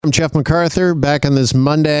I'm Jeff MacArthur, back on this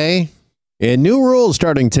Monday. And new rules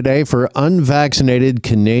starting today for unvaccinated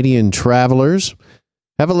Canadian travelers.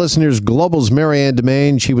 Have a listener's Global's Marianne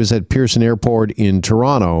Domain. She was at Pearson Airport in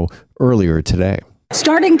Toronto earlier today.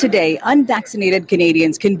 Starting today, unvaccinated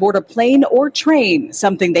Canadians can board a plane or train,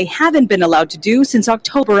 something they haven't been allowed to do since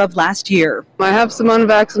October of last year. I have some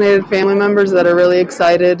unvaccinated family members that are really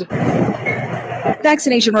excited.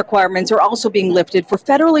 Vaccination requirements are also being lifted for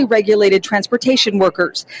federally regulated transportation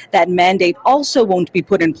workers. That mandate also won't be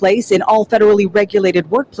put in place in all federally regulated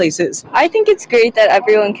workplaces. I think it's great that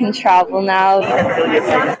everyone can travel now.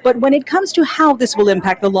 But when it comes to how this will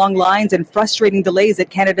impact the long lines and frustrating delays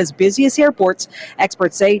at Canada's busiest airports,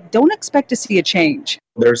 experts say don't expect to see a change.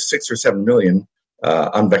 There's 6 or 7 million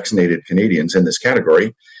unvaccinated Canadians in this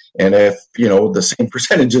category. And if, the same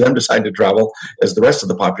percentage of them decide to travel as the rest of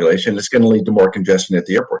the population, it's going to lead to more congestion at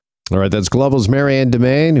the airport. All right, that's Global's Marianne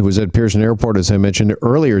Domain, who was at Pearson Airport, as I mentioned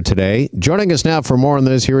earlier today. Joining us now for more on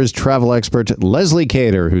this, here is travel expert Leslie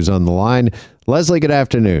Cater, who's on the line. Leslie, good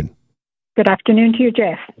afternoon. Good afternoon to you,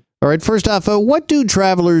 Jeff. All right, first off, what do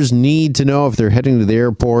travelers need to know if they're heading to the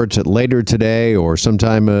airport later today or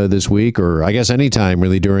sometime this week, or I guess anytime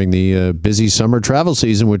really during the busy summer travel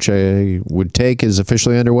season, which I would take is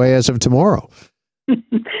officially underway as of tomorrow?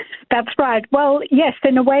 That's right. Well, yes,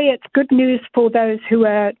 in a way, it's good news for those who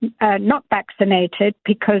are not vaccinated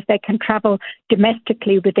because they can travel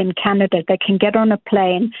domestically within Canada. They can get on a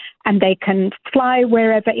plane and they can fly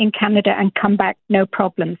wherever in Canada and come back, no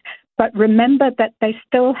problems. But remember that they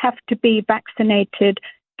still have to be vaccinated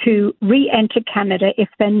to re-enter Canada. If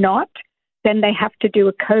they're not, then they have to do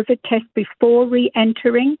a COVID test before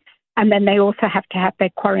re-entering, and then they also have to have their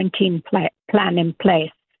quarantine plan in place.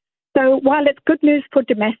 So while it's good news for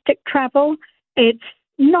domestic travel, it's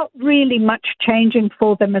not really much changing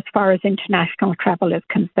for them as far as international travel is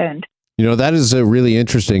concerned. That is really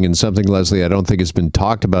interesting and something, Leslie, I don't think has been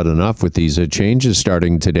talked about enough with these changes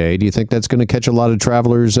starting today. Do you think that's going to catch a lot of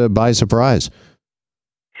travelers by surprise?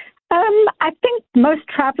 I think most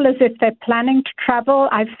travelers, if they're planning to travel,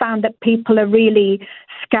 I've found that people are really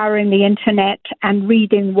scouring the internet and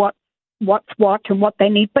reading what's what and what they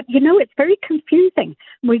need. But, it's very confusing.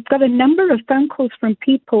 We've got a number of phone calls from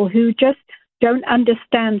people who just don't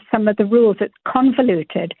understand some of the rules. It's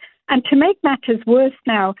convoluted. And to make matters worse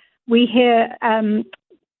now, we hear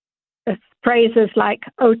phrases like,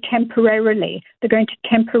 temporarily. They're going to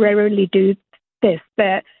temporarily do this.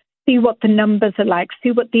 See what the numbers are like.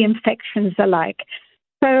 See what the infections are like.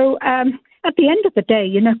 So at the end of the day,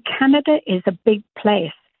 Canada is a big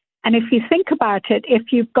place. And if you think about it, if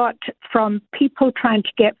you've got from people trying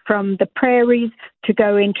to get from the prairies to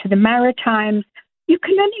go into the Maritimes, you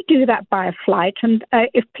can only do that by a flight. And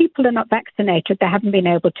if people are not vaccinated, they haven't been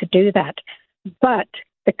able to do that. But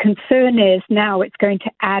the concern is now it's going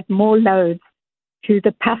to add more loads to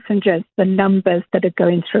the passengers, the numbers that are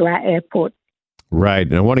going through our airports. Right.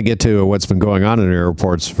 And I want to get to what's been going on in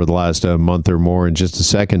airports for the last month or more in just a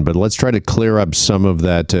second, but let's try to clear up some of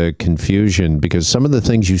that confusion, because some of the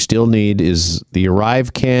things you still need is the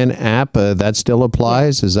ArriveCAN app. That still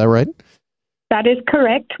applies. Is that right? That is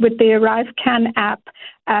correct. With the ArriveCAN app,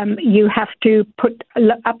 you have to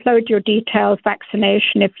upload your details,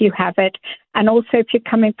 vaccination if you have it. And also if you're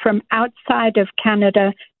coming from outside of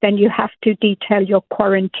Canada, then you have to detail your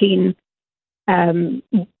quarantine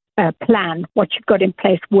plan, what you've got in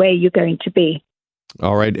place, where you're going to be.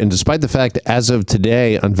 All right. And despite the fact that as of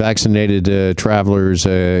today, unvaccinated travelers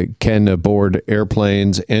can board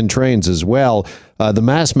airplanes and trains as well, the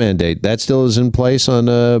mask mandate, that still is in place on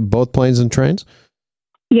both planes and trains?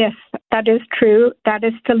 Yes, that is true. That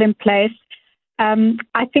is still in place.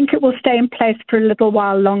 I think it will stay in place for a little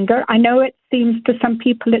while longer. I know it seems to some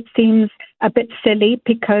people, it seems a bit silly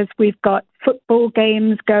because we've got football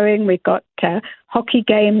games going, we've got hockey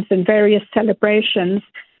games and various celebrations,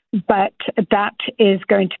 but that is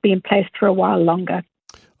going to be in place for a while longer.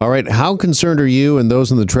 All right. How concerned are you and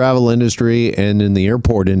those in the travel industry and in the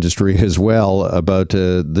airport industry as well about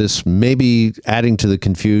this maybe adding to the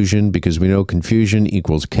confusion? Because we know confusion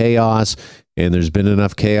equals chaos, and there's been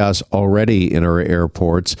enough chaos already in our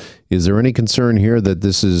airports. Is there any concern here that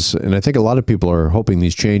this is, and I think a lot of people are hoping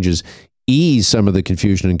these changes ease some of the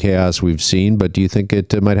confusion and chaos we've seen, but do you think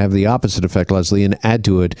it might have the opposite effect, Leslie, and add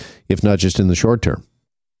to it, if not just in the short term?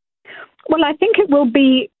 Well, I think it will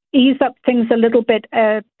ease up things a little bit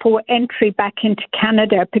for entry back into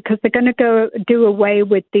Canada, because they're going to do away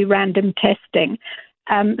with the random testing.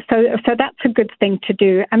 So that's a good thing to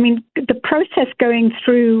do. I mean, the process going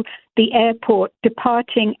through the airport,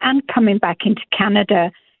 departing and coming back into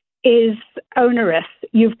Canada is onerous.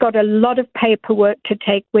 You've got a lot of paperwork to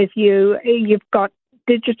take with you. You've got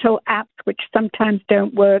digital apps which sometimes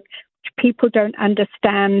don't work, which people don't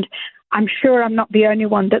understand. I'm sure I'm not the only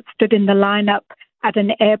one that stood in the lineup at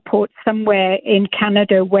an airport somewhere in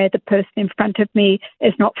Canada where the person in front of me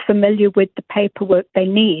is not familiar with the paperwork they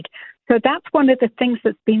need. So that's one of the things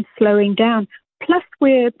that's been slowing down. Plus,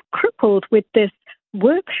 we're crippled with this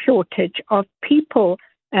work shortage of people,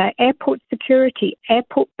 airport security,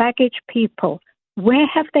 airport baggage people. Where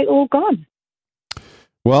have they all gone?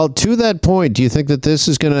 Well, to that point, do you think that this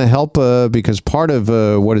is going to help? Because part of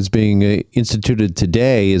what is being instituted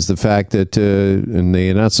today is the fact that, and they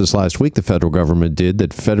announced this last week, the federal government did,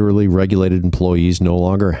 that federally regulated employees no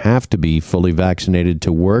longer have to be fully vaccinated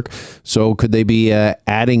to work. So could they be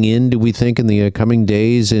adding in, do we think, in the coming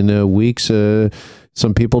days and weeks,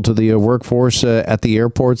 some people to the workforce at the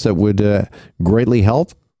airports that would greatly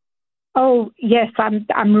help? Oh, yes,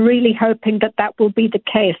 I'm really hoping that will be the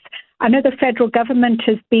case. I know the federal government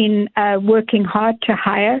has been working hard to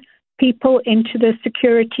hire people into the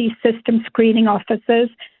security system, screening officers.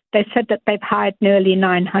 They said that they've hired nearly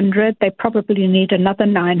 900. They probably need another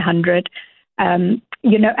 900. And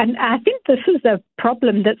I think this is a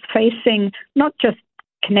problem that's facing not just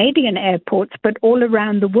Canadian airports, but all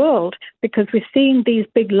around the world, because we're seeing these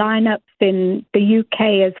big lineups in the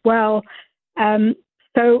UK as well.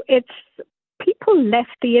 So it's people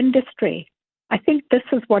left the industry. I think this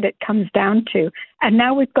is what it comes down to. And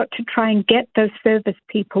now we've got to try and get those service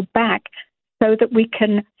people back so that we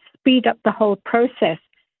can speed up the whole process.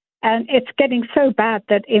 And it's getting so bad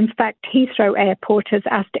that, in fact, Heathrow Airport has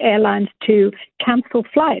asked airlines to cancel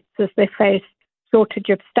flights as they face shortage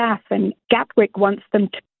of staff. And Gatwick wants them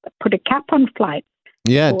to put a cap on flights.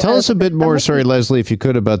 Yeah, tell us a bit more, sorry, Leslie, if you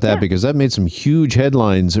could, about that, because that made some huge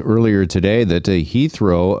headlines earlier today that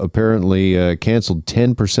Heathrow apparently canceled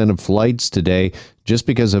 10% of flights today just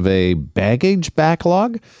because of a baggage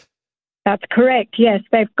backlog? That's correct, yes.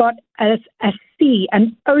 They've got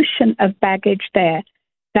an ocean of baggage there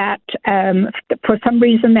that for some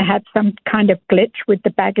reason they had some kind of glitch with the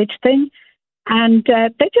baggage thing, and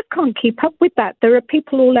they just can't keep up with that. There are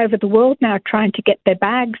people all over the world now trying to get their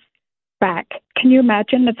bags back. Can you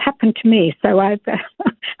imagine? It's happened to me, so I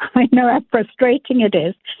know how frustrating it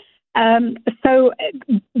is. So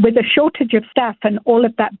with a shortage of staff and all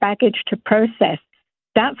of that baggage to process,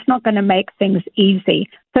 that's not going to make things easy.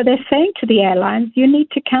 So they're saying to the airlines, you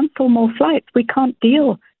need to cancel more flights. We can't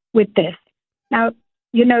deal with this. Now,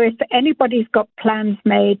 if anybody's got plans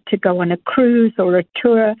made to go on a cruise or a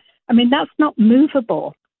tour, I mean, that's not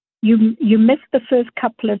movable. You miss the first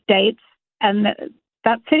couple of dates and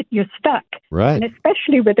that's it, you're stuck. Right. And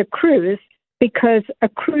especially with a cruise, because a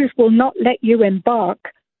cruise will not let you embark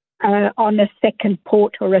on a second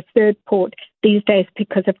port or a third port these days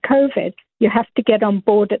because of COVID. You have to get on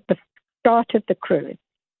board at the start of the cruise.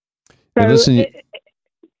 So, listen,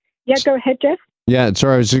 go ahead, Jeff. Yeah,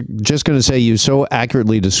 sorry, I was just going to say you so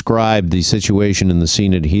accurately described the situation and the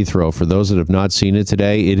scene at Heathrow. For those that have not seen it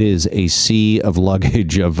today, it is a sea of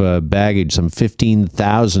luggage, of baggage. Some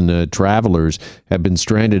 15,000 travelers have been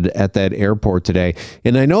stranded at that airport today.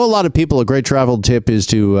 And I know a lot of people, a great travel tip is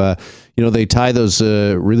to, they tie those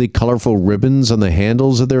really colorful ribbons on the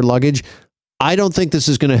handles of their luggage. I don't think this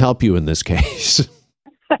is going to help you in this case.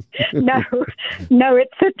 No, it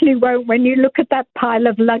certainly won't. When you look at that pile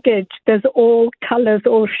of luggage, there's all colors,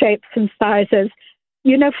 all shapes and sizes.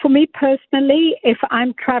 For me personally, if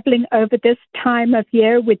I'm traveling over this time of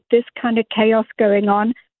year with this kind of chaos going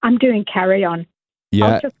on, I'm doing carry-on. Yeah.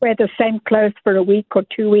 I'll just wear the same clothes for a week or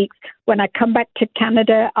 2 weeks. When I come back to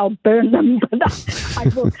Canada, I'll burn them, but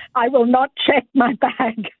I will not check my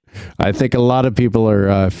bag. I think a lot of people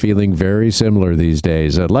are feeling very similar these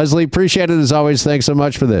days. Leslie, appreciate it as always. Thanks so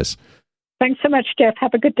much for this. Thanks so much, Jeff.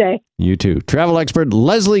 Have a good day. You too. Travel expert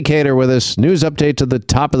Leslie Cater with us. News update to the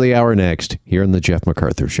top of the hour next here on the Jeff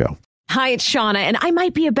MacArthur Show. Hi, it's Shauna, and I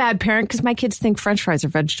might be a bad parent because my kids think French fries are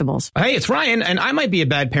vegetables. Hey, it's Ryan, and I might be a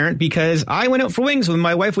bad parent because I went out for wings when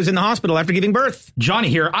my wife was in the hospital after giving birth. Johnny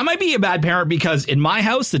here. I might be a bad parent because in my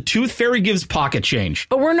house, the tooth fairy gives pocket change.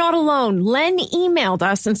 But we're not alone. Len emailed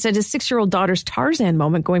us and said his 6-year-old daughter's Tarzan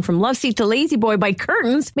moment going from love seat to lazy boy by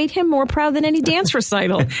curtains made him more proud than any dance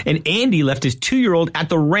recital. And Andy left his 2-year-old at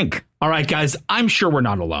the rink. All right, guys, I'm sure we're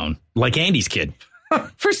not alone. Like Andy's kid.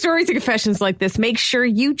 For stories and confessions like this, make sure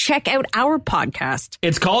you check out our podcast.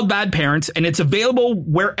 It's called Bad Parents, and it's available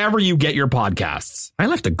wherever you get your podcasts. I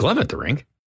left a glove at the rink.